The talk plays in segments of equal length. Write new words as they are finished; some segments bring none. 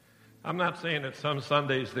I'm not saying that some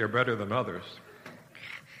Sundays they're better than others,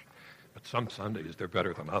 but some Sundays they're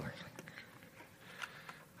better than others.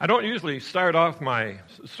 I don't usually start off my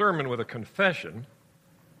sermon with a confession.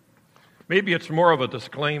 Maybe it's more of a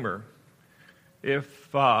disclaimer.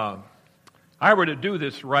 If I were to do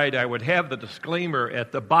this right, I would have the disclaimer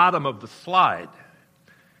at the bottom of the slide,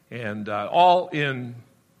 and all in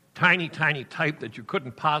tiny, tiny type that you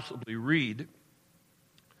couldn't possibly read.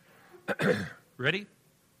 Ready?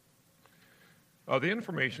 The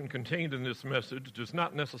information contained in this message does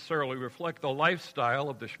not necessarily reflect the lifestyle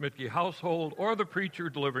of the Schmidtke household or the preacher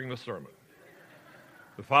delivering the sermon.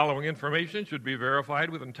 The following information should be verified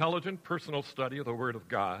with intelligent, personal study of the Word of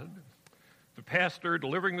God. The pastor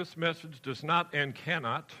delivering this message does not and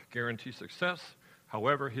cannot guarantee success.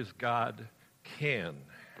 However, his God can.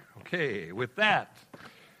 Okay, with that,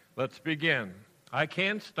 let's begin. I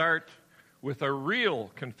can start with a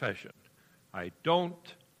real confession. I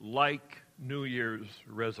don't like New Year's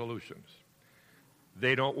resolutions.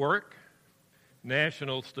 They don't work.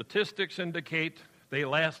 National statistics indicate they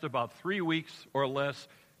last about 3 weeks or less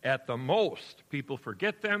at the most. People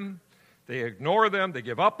forget them, they ignore them, they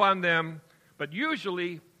give up on them, but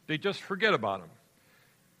usually they just forget about them.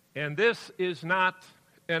 And this is not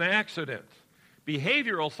an accident.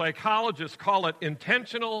 Behavioral psychologists call it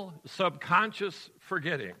intentional subconscious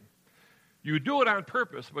forgetting. You do it on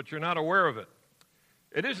purpose, but you're not aware of it.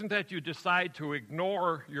 It isn't that you decide to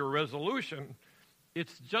ignore your resolution.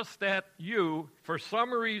 It's just that you, for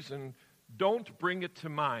some reason, don't bring it to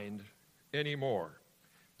mind anymore.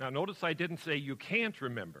 Now, notice I didn't say you can't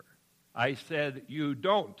remember. I said you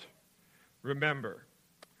don't remember.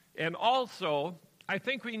 And also, I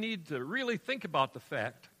think we need to really think about the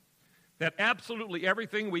fact that absolutely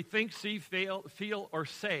everything we think, see, feel, or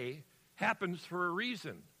say happens for a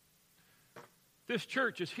reason. This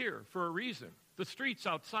church is here for a reason. The streets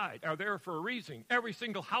outside are there for a reason. Every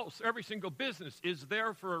single house, every single business is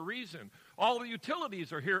there for a reason. All the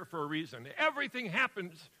utilities are here for a reason. Everything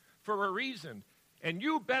happens for a reason. And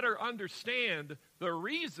you better understand the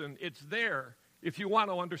reason it's there if you want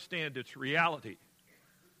to understand its reality,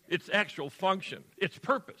 its actual function, its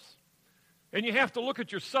purpose. And you have to look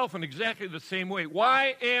at yourself in exactly the same way.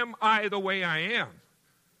 Why am I the way I am?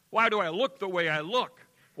 Why do I look the way I look?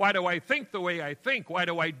 Why do I think the way I think? Why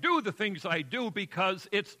do I do the things I do? Because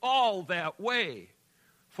it's all that way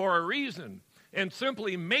for a reason. And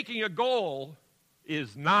simply making a goal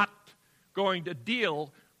is not going to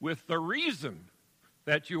deal with the reason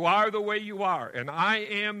that you are the way you are, and I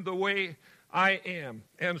am the way I am.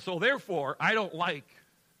 And so therefore, I don't like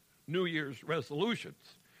New Year's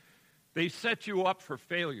resolutions. They set you up for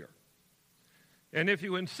failure. And if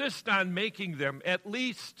you insist on making them, at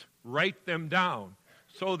least write them down,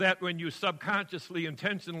 so that when you subconsciously,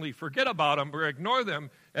 intentionally forget about them or ignore them,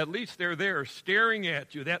 at least they're there staring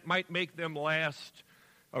at you. That might make them last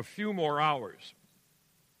a few more hours.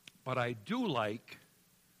 But I do like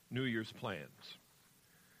New Year's plans.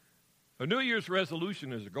 A New Year's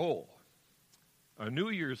resolution is a goal. A New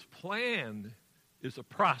Year's plan is a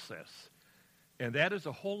process. And that is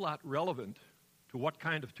a whole lot relevant to what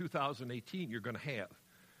kind of 2018 you're going to have.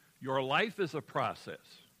 Your life is a process.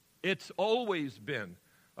 It's always been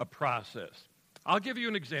a process. I'll give you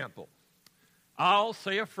an example. I'll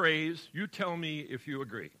say a phrase. You tell me if you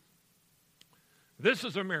agree. This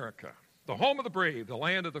is America, the home of the brave, the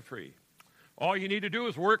land of the free. All you need to do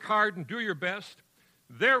is work hard and do your best.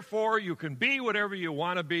 Therefore, you can be whatever you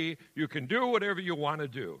want to be. You can do whatever you want to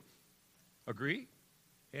do. Agree?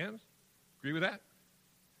 Hands? Agree with that?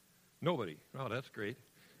 Nobody. Oh, that's great.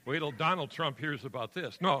 Wait till Donald Trump hears about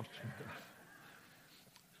this. No.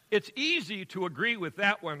 It's easy to agree with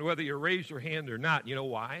that one, whether you raise your hand or not. You know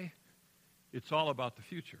why? It's all about the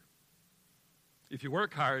future. If you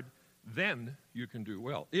work hard, then you can do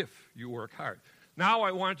well, if you work hard. Now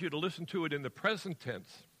I want you to listen to it in the present tense.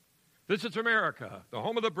 This is America, the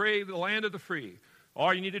home of the brave, the land of the free.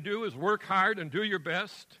 All you need to do is work hard and do your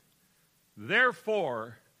best.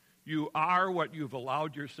 Therefore, you are what you've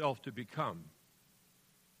allowed yourself to become.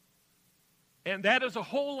 And that is a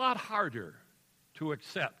whole lot harder to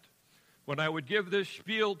accept. When I would give this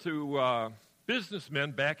spiel to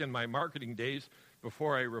businessmen back in my marketing days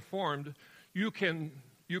before I reformed, you can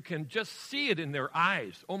just see it in their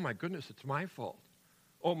eyes. Oh my goodness, it's my fault.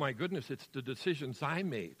 Oh my goodness, it's the decisions I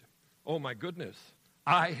made. Oh my goodness,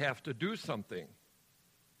 I have to do something.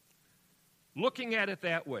 Looking at it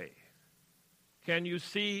that way, can you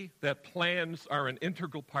see that plans are an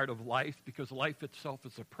integral part of life because life itself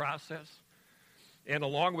is a process? And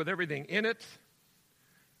along with everything in it,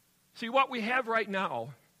 see, what we have right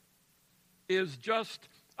now is just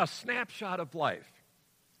a snapshot of life.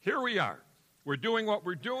 Here we are. We're doing what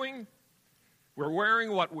we're doing. We're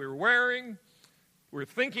wearing what we're wearing. We're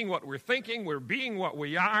thinking what we're thinking. We're being what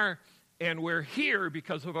we are. And we're here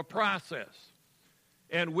because of a process.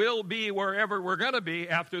 And we'll be wherever we're going to be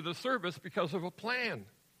after the service because of a plan.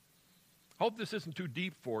 Hope this isn't too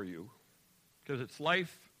deep for you, because it's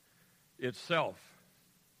life itself.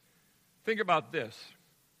 Think about this.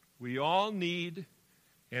 We all need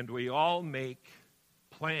and we all make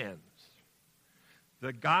plans.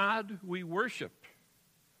 The God we worship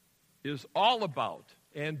is all about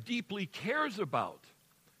and deeply cares about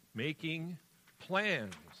making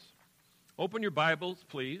plans. Open your Bibles,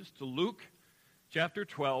 please, to Luke chapter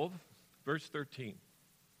 12, verse 13.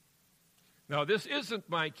 Now, this isn't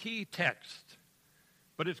my key text,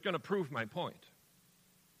 but it's going to prove my point.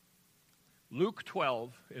 Luke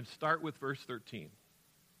 12, and start with verse 13.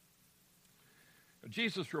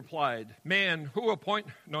 Jesus replied,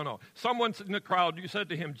 someone in the crowd, you said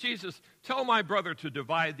to him, Jesus, tell my brother to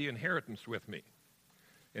divide the inheritance with me.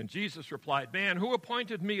 And Jesus replied, man, who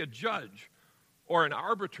appointed me a judge or an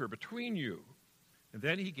arbiter between you? And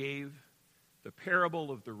then he gave the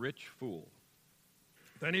parable of the rich fool.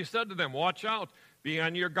 Then he said to them, watch out, be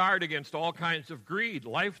on your guard against all kinds of greed.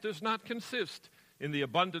 Life does not consist in the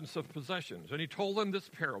abundance of possessions. And he told them this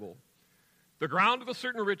parable. The ground of a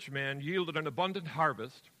certain rich man yielded an abundant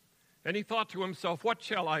harvest, and he thought to himself, what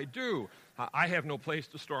shall I do? I have no place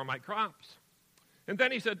to store my crops. And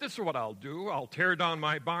then he said, this is what I'll do. I'll tear down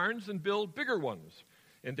my barns and build bigger ones.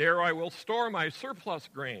 And there I will store my surplus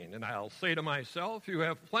grain. And I'll say to myself, you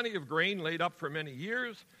have plenty of grain laid up for many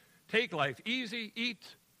years. Take life easy, eat,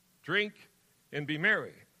 drink, and be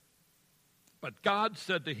merry. But God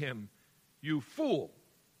said to him, you fool,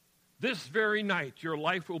 this very night your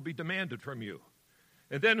life will be demanded from you.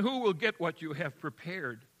 And then who will get what you have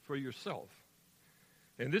prepared for yourself?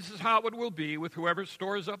 And this is how it will be with whoever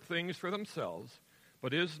stores up things for themselves,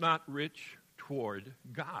 but is not rich toward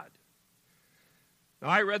God. Now,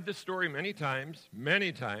 I read this story many times,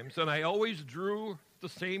 and I always drew the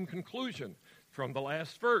same conclusion from the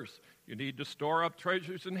last verse. You need to store up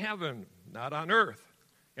treasures in heaven, not on earth.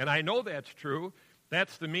 And I know that's true.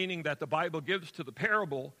 That's the meaning that the Bible gives to the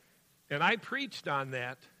parable, and I preached on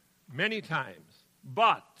that many times.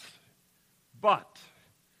 But,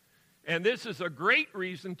 and this is a great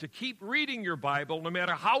reason to keep reading your Bible, no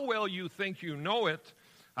matter how well you think you know it.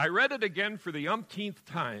 I read it again for the umpteenth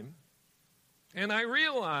time, and I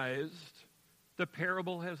realized the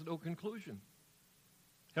parable has no conclusion,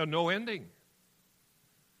 has no ending.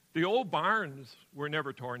 The old barns were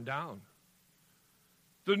never torn down.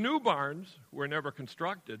 The new barns were never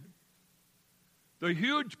constructed. The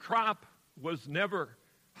huge crop was never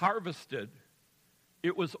harvested.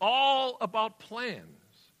 It was all about plans,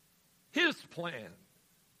 his plan.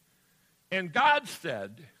 And God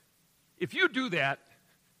said, if you do that,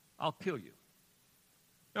 I'll kill you.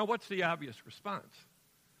 Now, what's the obvious response?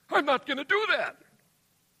 I'm not going to do that.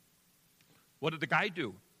 What did the guy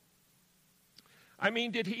do? I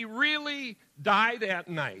mean, did he really die that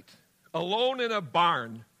night, alone in a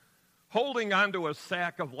barn, holding onto a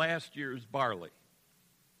sack of last year's barley?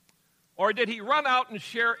 Or did he run out and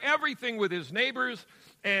share everything with his neighbors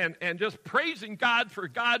and just praising God for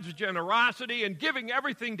God's generosity and giving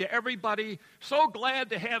everything to everybody, so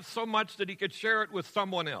glad to have so much that he could share it with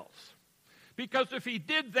someone else? Because if he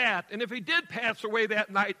did that, and if he did pass away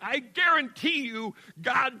that night, I guarantee you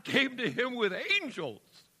God came to him with angels.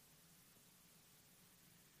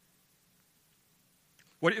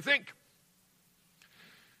 What do you think?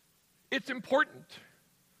 It's important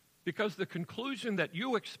because the conclusion that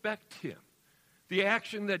you expect him, the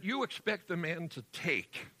action that you expect the man to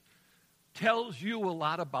take, tells you a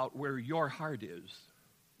lot about where your heart is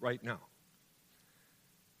right now.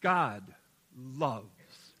 God loves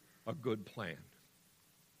a good plan.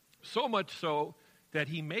 So much so that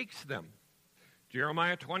he makes them.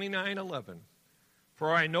 Jeremiah 29:11.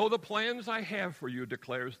 For I know the plans I have for you,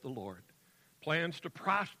 declares the Lord. Plans to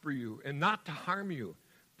prosper you and not to harm you.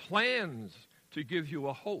 Plans to give you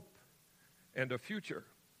a hope and a future.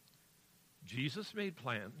 Jesus made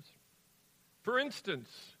plans. For instance,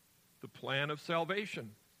 the plan of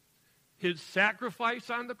salvation. His sacrifice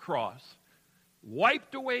on the cross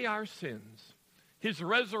wiped away our sins. His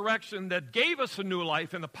resurrection that gave us a new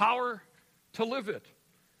life and the power to live it.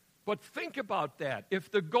 But think about that.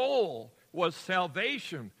 If the goal was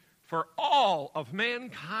salvation for all of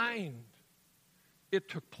mankind, it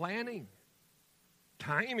took planning,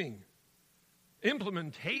 timing,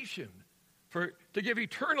 implementation to give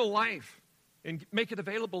eternal life and make it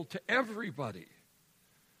available to everybody.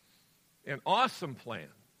 An awesome plan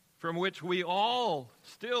from which we all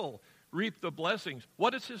still reap the blessings.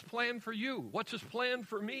 What is his plan for you? What's his plan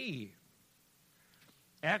for me?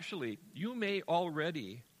 Actually, you may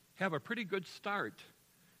already have a pretty good start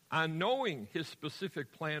on knowing his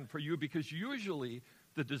specific plan for you, because usually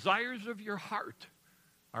the desires of your heart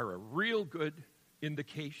are a real good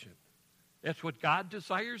indication. That's what God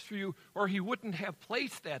desires for you, or he wouldn't have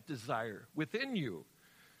placed that desire within you.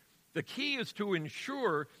 The key is to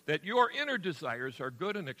ensure that your inner desires are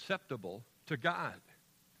good and acceptable to God.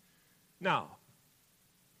 Now,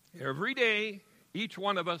 every day, each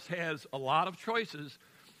one of us has a lot of choices.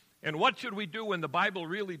 And what should we do when the Bible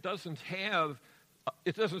really doesn't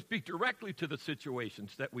speak directly to the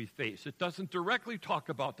situations that we face? It doesn't directly talk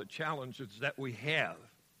about the challenges that we have.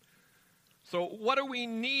 So what do we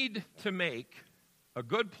need to make a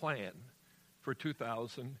good plan for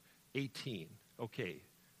 2018? Okay,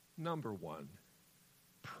 number one,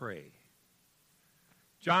 pray.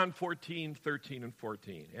 John 14:13 and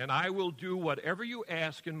 14. And I will do whatever you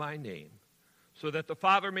ask in my name, so that the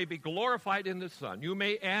Father may be glorified in the Son. You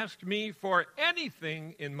may ask me for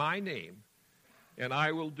anything in my name, and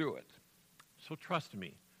I will do it. So trust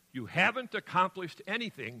me, you haven't accomplished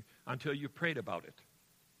anything until you prayed about it.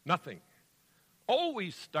 Nothing.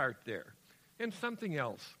 Always start there. And something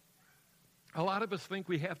else. A lot of us think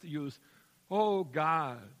we have to use, oh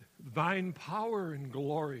God, thine power and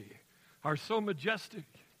glory are so majestic.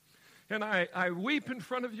 And I weep in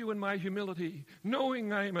front of you in my humility,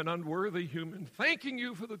 knowing I am an unworthy human, thanking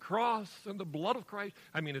you for the cross and the blood of Christ.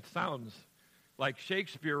 I mean, it sounds like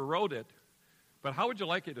Shakespeare wrote it, but how would you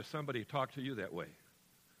like it if somebody talked to you that way?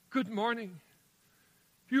 Good morning.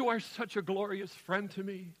 You are such a glorious friend to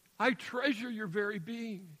me. I treasure your very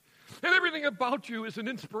being. And everything about you is an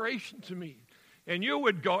inspiration to me. And you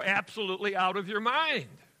would go absolutely out of your mind.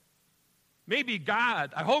 Maybe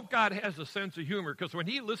God, I hope God has a sense of humor, because when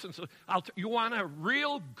he listens, you want a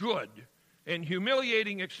real good and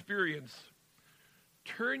humiliating experience,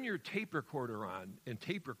 turn your tape recorder on and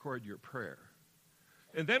tape record your prayer.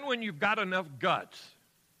 And then when you've got enough guts,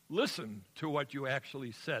 listen to what you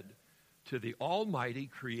actually said to the almighty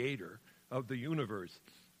creator of the universe.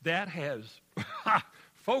 That has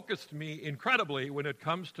focused me incredibly when it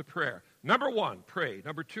comes to prayer. Number one, pray.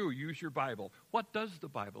 Number two, use your Bible. What does the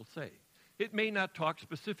Bible say? It may not talk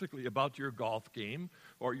specifically about your golf game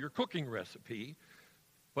or your cooking recipe,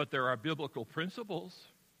 but there are biblical principles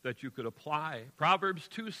that you could apply. Proverbs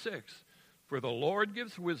 2:6, for the Lord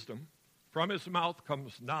gives wisdom, from his mouth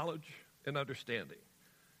comes knowledge and understanding.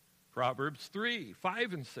 Proverbs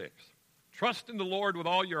 3:5 and 6, trust in the Lord with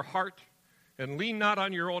all your heart and lean not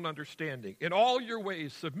on your own understanding. In all your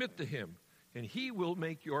ways submit to him, and he will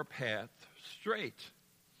make your path straight.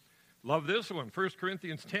 Love this one, 1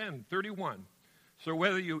 Corinthians 10:31. So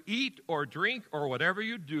whether you eat or drink or whatever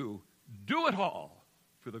you do, do it all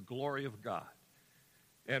for the glory of God.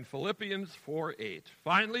 And Philippians 4:8.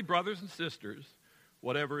 Finally, brothers and sisters,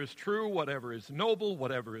 whatever is true, whatever is noble,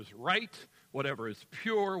 whatever is right, whatever is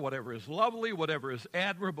pure, whatever is lovely, whatever is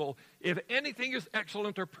admirable, if anything is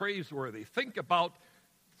excellent or praiseworthy, think about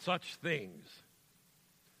such things.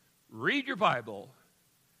 Read your Bible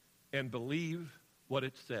and believe what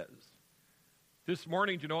it says. This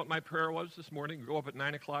morning, do you know what my prayer was this morning? Go up at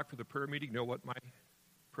 9 o'clock for the prayer meeting. You know what my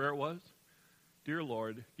prayer was? Dear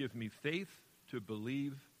Lord, give me faith to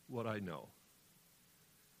believe what I know.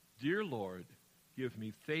 Dear Lord, give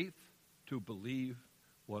me faith to believe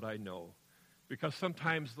what I know. Because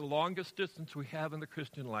sometimes the longest distance we have in the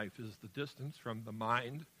Christian life is the distance from the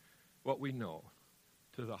mind, what we know,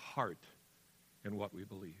 to the heart and what we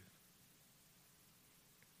believe.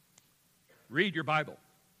 Read your Bible.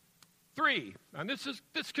 3, and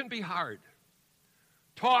this can be hard.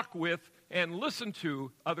 Talk with and listen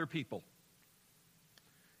to other people.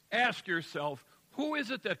 Ask yourself, who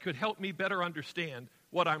is it that could help me better understand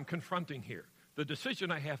what I'm confronting here? The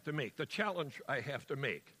decision I have to make, the challenge I have to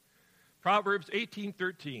make. Proverbs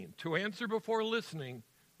 18:13, to answer before listening,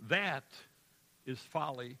 that is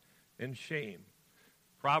folly and shame.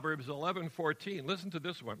 Proverbs 11:14, listen to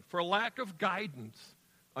this one. For lack of guidance,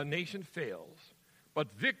 a nation fails,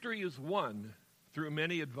 but victory is won through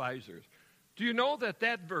many advisors. Do you know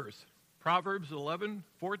that verse, Proverbs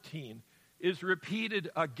 11:14, is repeated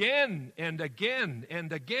again and again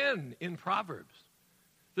and again in Proverbs?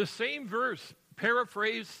 The same verse,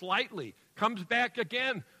 paraphrased slightly, comes back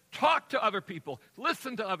again. Talk to other people.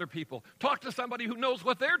 Listen to other people. Talk to somebody who knows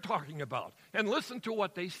what they're talking about and listen to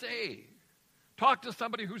what they say. Talk to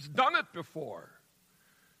somebody who's done it before.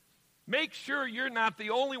 Make sure you're not the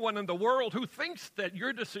only one in the world who thinks that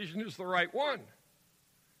your decision is the right one.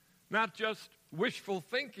 Not just wishful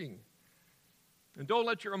thinking. And don't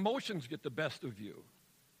let your emotions get the best of you.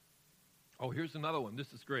 Oh, here's another one.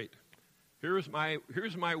 This is great. Here's my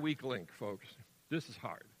weak link, folks. This is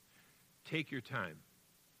hard. Take your time.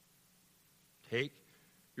 Take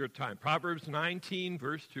your time. Proverbs 19,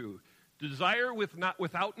 verse 2. Desire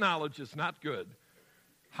without knowledge is not good.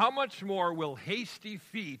 How much more will hasty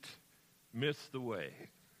feet miss the way?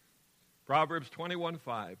 Proverbs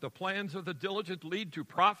 21:5. The plans of the diligent lead to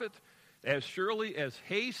profit as surely as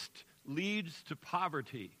haste leads to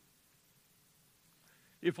poverty.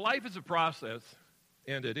 If life is a process,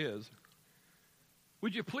 and it is,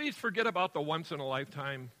 would you please forget about the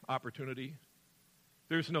once-in-a-lifetime opportunity?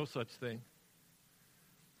 There's no such thing.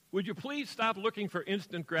 Would you please stop looking for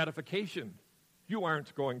instant gratification? You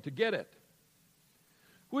aren't going to get it.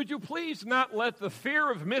 Would you please not let the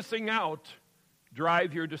fear of missing out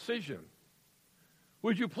drive your decision?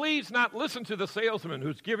 Would you please not listen to the salesman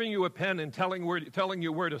who's giving you a pen and telling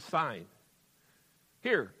you where to sign?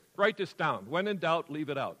 Here, write this down. When in doubt, leave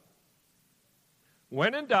it out.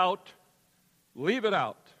 When in doubt, leave it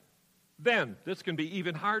out. Then, this can be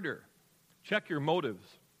even harder. Check your motives.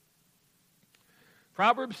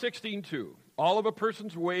 Proverbs 16:2. All of a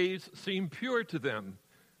person's ways seem pure to them,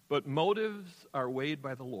 but motives are weighed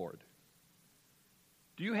by the Lord.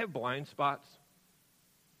 Do you have blind spots?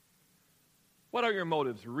 What are your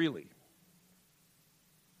motives really?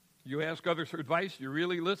 You ask others for advice, you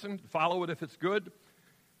really listen, follow it if it's good.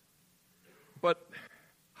 But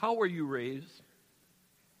how were you raised?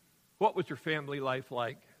 What was your family life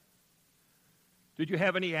like? Did you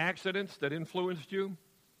have any accidents that influenced you?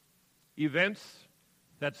 Events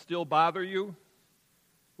that still bother you?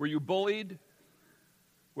 Were you bullied?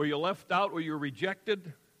 Were you left out? Were you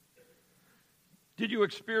rejected? Did you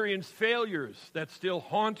experience failures that still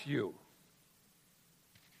haunt you?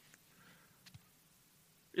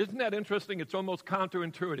 Isn't that interesting? It's almost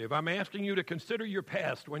counterintuitive. I'm asking you to consider your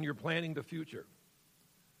past when you're planning the future.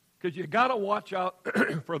 Because you got to watch out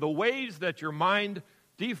for the ways that your mind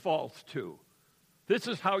defaults to. This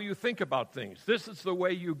is how you think about things. This is the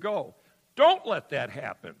way you go. Don't let that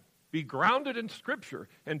happen. Be grounded in Scripture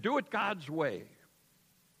and do it God's way.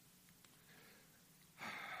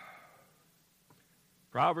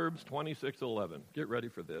 Proverbs 26:11. Get ready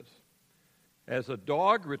for this. As a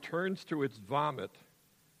dog returns to its vomit,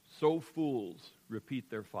 so fools repeat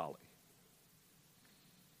their folly.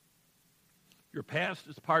 Your past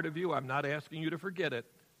is part of you. I'm not asking you to forget it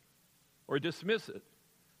or dismiss it.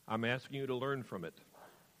 I'm asking you to learn from it.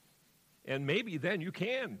 And maybe then you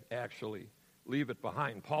can actually leave it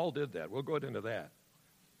behind. Paul did that. We'll go into that.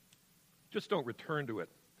 Just don't return to it.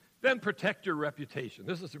 Then protect your reputation.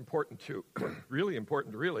 This is important too. Really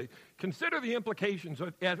important, really. Consider the implications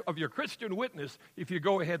of your Christian witness if you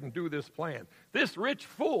go ahead and do this plan. This rich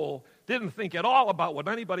fool didn't think at all about what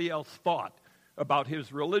anybody else thought about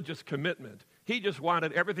his religious commitment. He just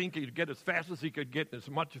wanted everything he could get as fast as he could get and as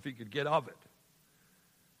much as he could get of it.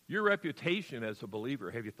 Your reputation as a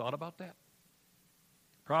believer, have you thought about that?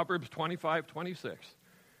 Proverbs 25:26.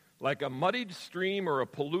 Like a muddied stream or a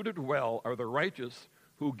polluted well are the righteous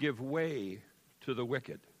who give way to the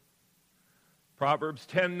wicked. Proverbs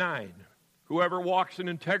 10:9. Whoever walks in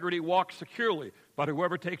integrity walks securely, but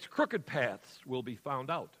whoever takes crooked paths will be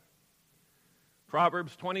found out.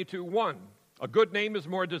 Proverbs 22:1. A good name is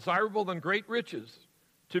more desirable than great riches.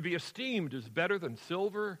 To be esteemed is better than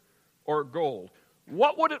silver or gold.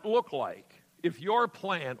 What would it look like if your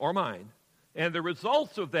plan, or mine, and the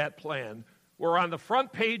results of that plan were on the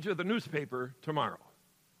front page of the newspaper tomorrow,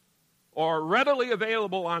 or readily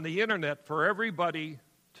available on the internet for everybody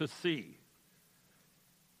to see?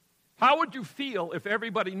 How would you feel if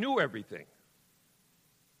everybody knew everything?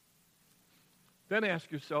 Then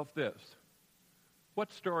ask yourself this: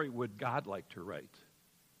 what story would God like to write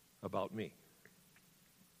about me?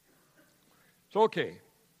 So, okay,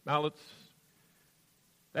 now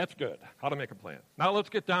that's good, how to make a plan. Now let's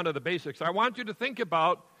get down to the basics. I want you to think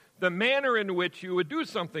about the manner in which you would do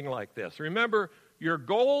something like this. Remember, your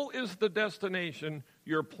goal is the destination.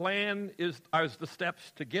 Your plan is the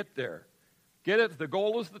steps to get there. Get it? The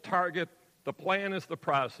goal is the target. The plan is the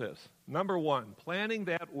process. Number one, planning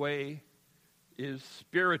that way is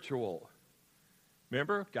spiritual.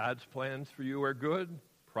 Remember, God's plans for you are good,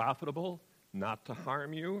 profitable, not to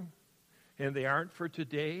harm you. And they aren't for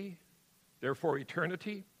today. They're for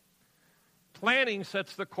eternity. Planning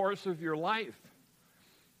sets the course of your life.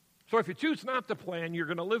 So if you choose not to plan, you're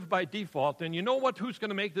going to live by default. And you know what? Who's going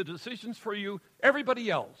to make the decisions for you? Everybody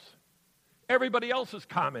else. Everybody else's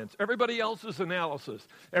comments, everybody else's analysis,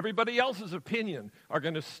 everybody else's opinion are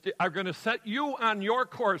going to set you on your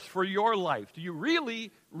course for your life. Do you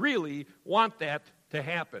really, really want that to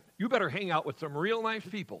happen? You better hang out with some real nice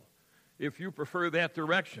people if you prefer that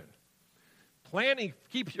direction. Planning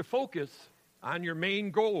keeps you focused on your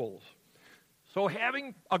main goals. So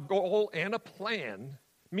having a goal and a plan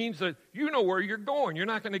means that you know where you're going. You're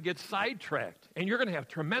not going to get sidetracked, and you're going to have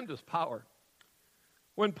tremendous power.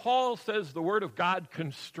 When Paul says the Word of God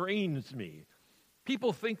constrains me,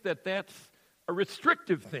 people think that that's a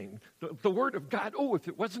restrictive thing. The Word of God, if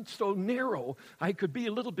it wasn't so narrow, I could be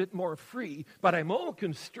a little bit more free, but I'm all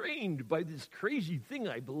constrained by this crazy thing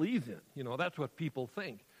I believe in. That's what people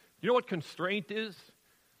think. You know what constraint is?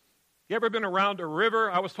 You ever been around a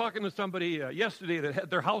river? I was talking to somebody yesterday that had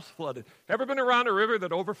their house flooded. Ever been around a river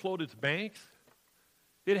that overflowed its banks?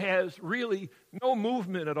 It has really no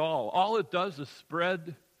movement at all. All it does is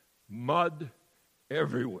spread mud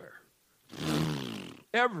everywhere.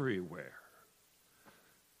 Everywhere.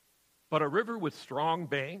 But a river with strong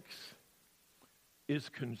banks is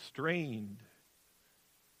constrained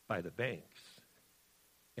by the banks.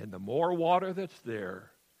 And the more water that's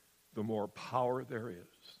there, the more power there is.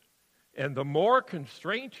 And the more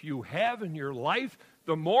constraint you have in your life,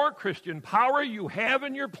 the more Christian power you have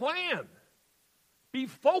in your plan. Be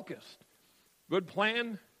focused. Good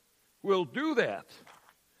plan will do that.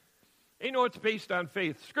 It's based on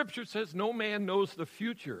faith. Scripture says no man knows the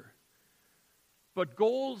future. But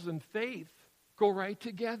goals and faith go right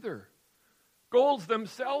together. Goals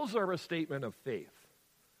themselves are a statement of faith.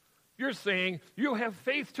 You're saying you have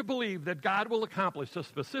faith to believe that God will accomplish a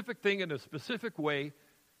specific thing in a specific way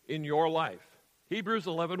in your life. Hebrews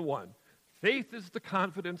 11:1. Faith is the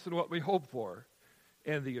confidence in what we hope for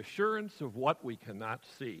and the assurance of what we cannot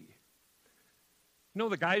see.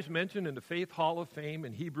 The guys mentioned in the Faith Hall of Fame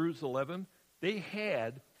in Hebrews 11, they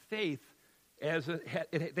had faith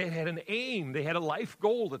they had an aim, they had a life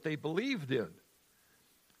goal that they believed in.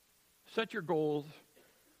 Set your goals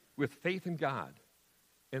with faith in God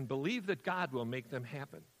and believe that God will make them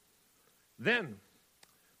happen. Then,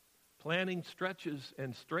 planning stretches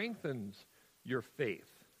and strengthens your faith.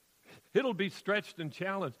 It'll be stretched and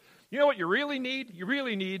challenged. You know what you really need? You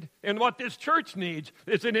really need, and what this church needs,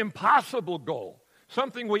 is an impossible goal.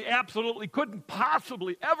 Something we absolutely couldn't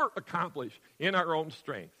possibly ever accomplish in our own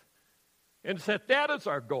strength. And set that as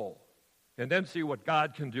our goal. And then see what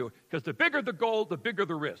God can do. Because the bigger the goal, the bigger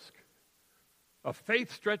the risk. A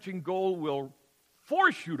faith-stretching goal will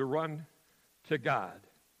force you to run to God.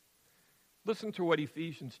 Listen to what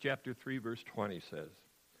Ephesians chapter 3, verse 20 says.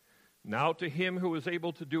 Now to him who is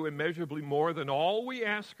able to do immeasurably more than all we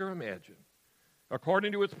ask or imagine,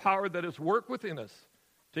 according to his power that is worked within us,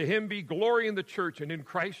 to him be glory in the church and in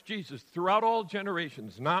Christ Jesus throughout all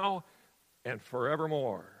generations, now and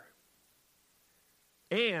forevermore.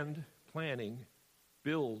 And planning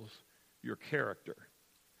builds your character.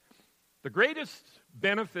 The greatest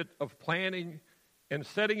benefit of planning and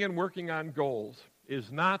setting and working on goals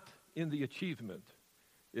is not in the achievement,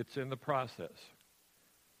 it's in the process.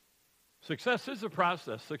 Success is a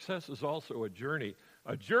process. Success is also a journey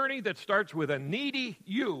that starts with a needy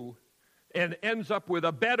you and ends up with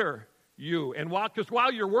a better you. And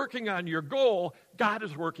while you're working on your goal, God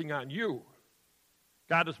is working on you.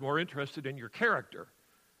 God is more interested in your character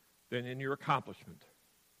than in your accomplishment.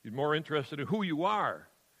 He's more interested in who you are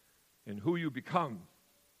and who you become.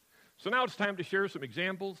 So now it's time to share some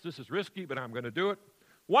examples. This is risky, but I'm going to do it.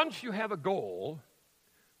 Once you have a goal,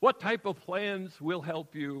 what type of plans will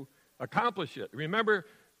help you accomplish it? Remember,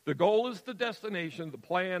 the goal is the destination. The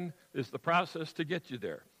plan is the process to get you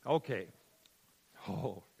there. Okay.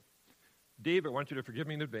 Dave, I want you to forgive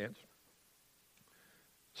me in advance.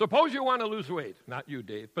 Suppose you want to lose weight. Not you,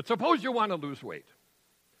 Dave, but suppose you want to lose weight.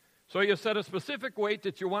 So you set a specific weight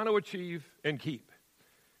that you want to achieve and keep.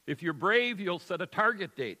 If you're brave, you'll set a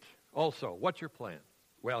target date also. What's your plan?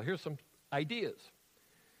 Well, here's some ideas.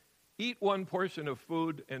 Eat one portion of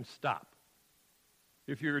food and stop.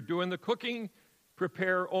 If you're doing the cooking,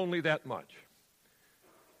 prepare only that much.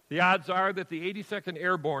 The odds are that the 82nd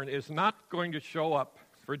Airborne is not going to show up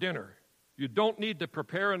for dinner. You don't need to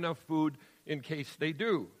prepare enough food in case they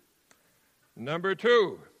do. Number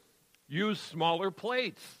 2, use smaller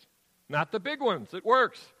plates, not the big ones. It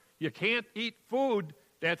works. You can't eat food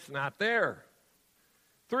that's not there.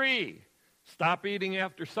 3, stop eating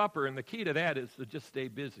after supper, and the key to that is to just stay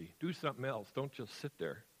busy. Do something else. Don't just sit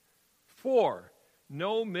there. 4,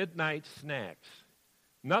 no midnight snacks.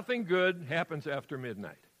 Nothing good happens after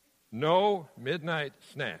midnight. No midnight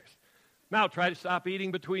snacks. Now try to stop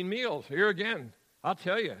eating between meals. Here again, I'll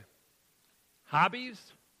tell you. Hobbies,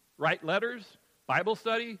 write letters, Bible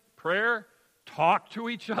study, prayer, talk to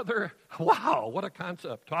each other. Wow, what a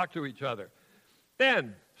concept. Talk to each other.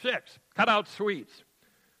 Then, 6, cut out sweets.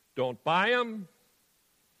 Don't buy them.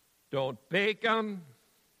 Don't bake them.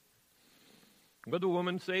 What did the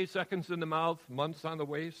woman say? Seconds in the mouth, months on the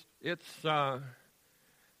waist.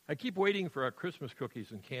 I keep waiting for our Christmas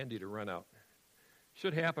cookies and candy to run out.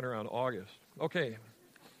 Should happen around August. Okay.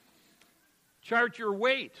 Chart your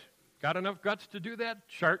weight. Got enough guts to do that?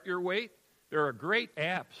 Chart your weight. There are great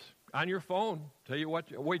apps on your phone. Tell you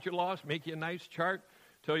what weight you lost, make you a nice chart,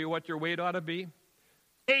 tell you what your weight ought to be.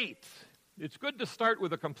 8, it's good to start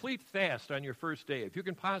with a complete fast on your first day. If you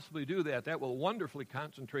can possibly do that, that will wonderfully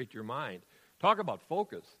concentrate your mind. Talk about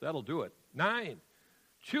focus. That'll do it. 9,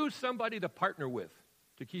 choose somebody to partner with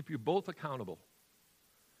to keep you both accountable.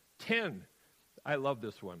 10, I love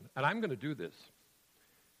this one, and I'm going to do this.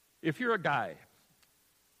 If you're a guy,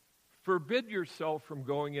 forbid yourself from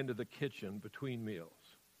going into the kitchen between meals.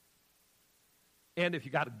 And if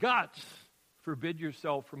you got guts, forbid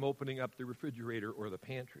yourself from opening up the refrigerator or the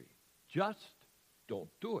pantry. Just don't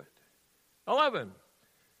do it. 11,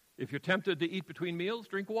 if you're tempted to eat between meals,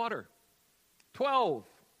 drink water. 12,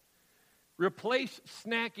 replace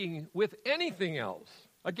snacking with anything else.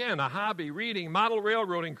 Again, a hobby, reading, model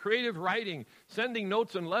railroading, creative writing, sending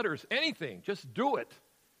notes and letters, anything. Just do it.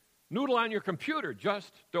 Noodle on your computer.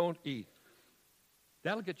 Just don't eat.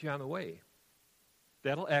 That'll get you on the way.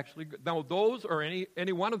 That'll actually, now those or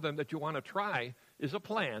any one of them that you want to try is a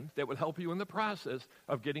plan that would help you in the process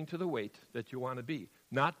of getting to the weight that you want to be.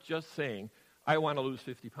 Not just saying, I want to lose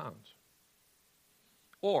 50 pounds.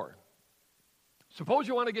 Or, suppose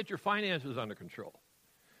you want to get your finances under control.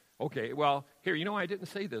 Okay, well, here, I didn't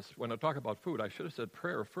say this when I talk about food. I should have said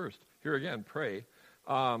prayer first. Here again, pray.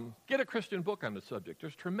 Get a Christian book on the subject.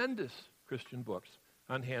 There's tremendous Christian books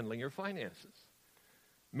on handling your finances.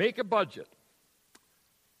 Make a budget.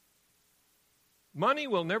 Money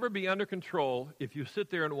will never be under control if you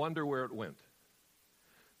sit there and wonder where it went.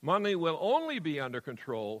 Money will only be under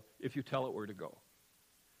control if you tell it where to go.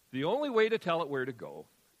 The only way to tell it where to go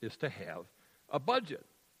is to have a budget.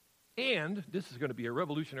 And this is going to be a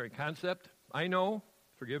revolutionary concept. I know.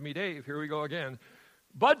 Forgive me, Dave. Here we go again.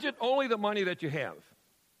 Budget only the money that you have.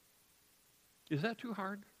 Is that too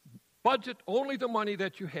hard? Budget only the money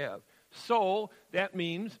that you have. So that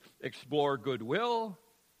means explore Goodwill,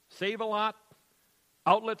 Save a Lot,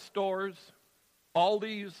 outlet stores,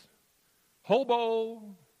 Aldi's, Hobo.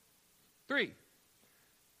 3,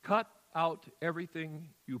 cut out everything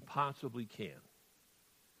you possibly can.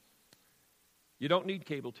 You don't need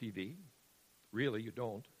cable TV. Really, you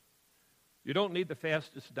don't. You don't need the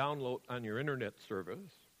fastest download on your internet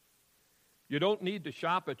service. You don't need to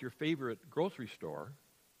shop at your favorite grocery store.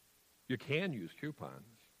 You can use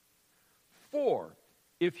coupons. 4,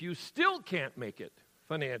 if you still can't make it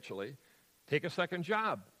financially, take a second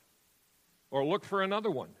job or look for another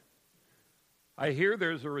one. I hear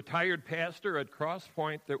there's a retired pastor at Cross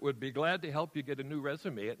Point that would be glad to help you get a new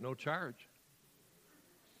resume at no charge.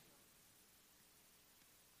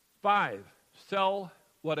 5, sell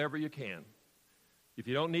whatever you can. If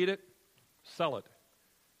you don't need it, sell it.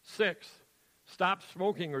 6, stop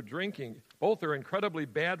smoking or drinking. Both are incredibly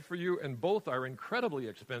bad for you, and both are incredibly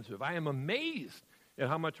expensive. I am amazed at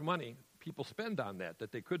how much money people spend on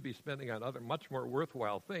that they could be spending on other much more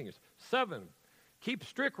worthwhile things. 7, keep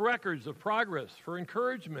strict records of progress for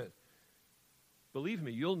encouragement. Believe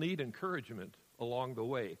me, you'll need encouragement along the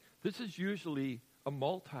way. This is usually a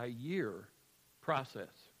multi-year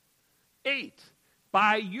process. 8,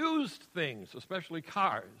 buy used things, especially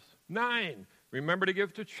cars. 9, remember to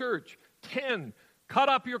give to church. 10, cut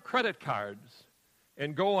up your credit cards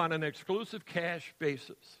and go on an exclusive cash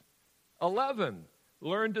basis. 11,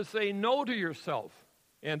 learn to say no to yourself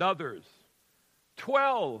and others.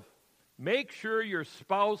 12, make sure your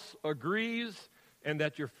spouse agrees and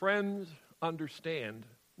that your friends understand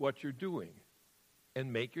what you're doing.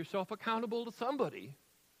 And make yourself accountable to somebody.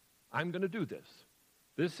 I'm going to do this.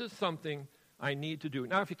 This is something I need to do.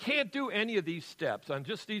 Now, if you can't do any of these steps on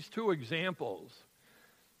just these 2 examples,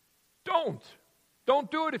 don't.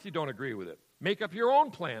 Don't do it if you don't agree with it. Make up your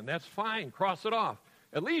own plan. That's fine. Cross it off.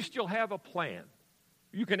 At least you'll have a plan.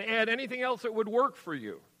 You can add anything else that would work for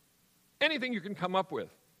you. Anything you can come up with.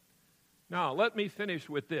 Now, let me finish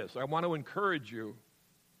with this. I want to encourage you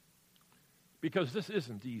because this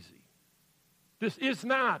isn't easy. This is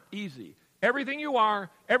not easy. Everything you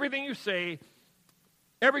are, everything you say,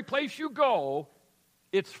 every place you go,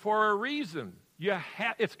 it's for a reason.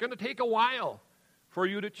 It's going to take a while for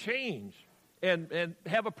you to change and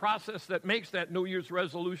have a process that makes that New Year's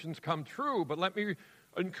resolutions come true. But let me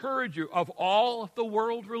encourage you, of all the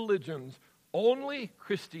world religions, only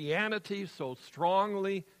Christianity so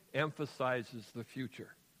strongly emphasizes the future.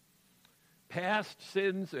 Past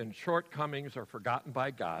sins and shortcomings are forgotten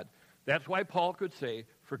by God. That's why Paul could say,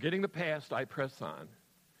 forgetting the past, I press on.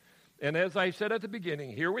 And as I said at the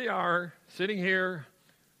beginning, here we are, sitting here,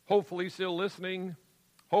 hopefully still listening,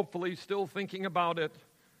 hopefully still thinking about it,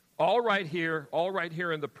 all right here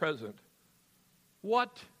in the present.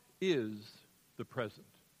 What is the present?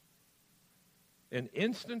 An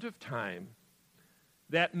instant of time,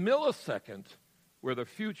 that millisecond where the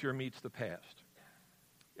future meets the past.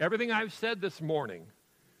 Everything I've said this morning,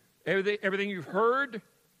 everything you've heard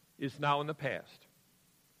is now in the past.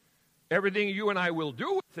 Everything you and I will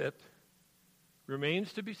do with it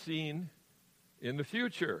remains to be seen in the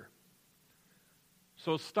future.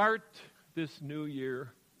 So start this new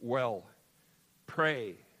year well.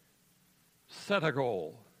 Pray. Set a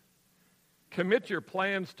goal. Commit your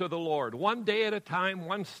plans to the Lord, one day at a time,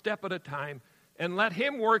 one step at a time, and let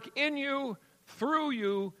Him work in you, through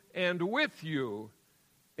you, and with you,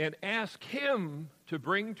 and ask Him to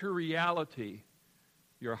bring to reality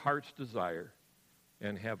your heart's desire,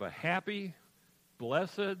 and have a happy,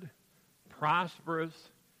 blessed, prosperous,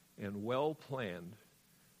 and well-planned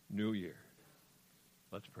new year.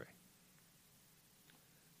 Let's pray.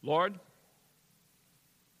 Lord,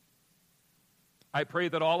 I pray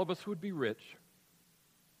that all of us would be rich.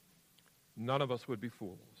 None of us would be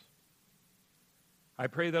fools. I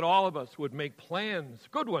pray that all of us would make plans,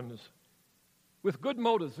 good ones, with good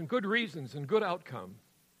motives and good reasons and good outcome,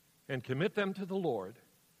 and commit them to the Lord,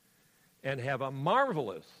 and have a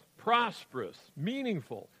marvelous, prosperous,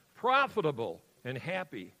 meaningful, profitable, and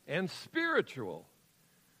happy, and spiritual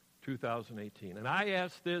 2018. And I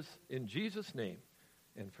ask this in Jesus' name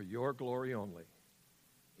and for your glory only.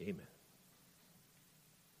 Amen.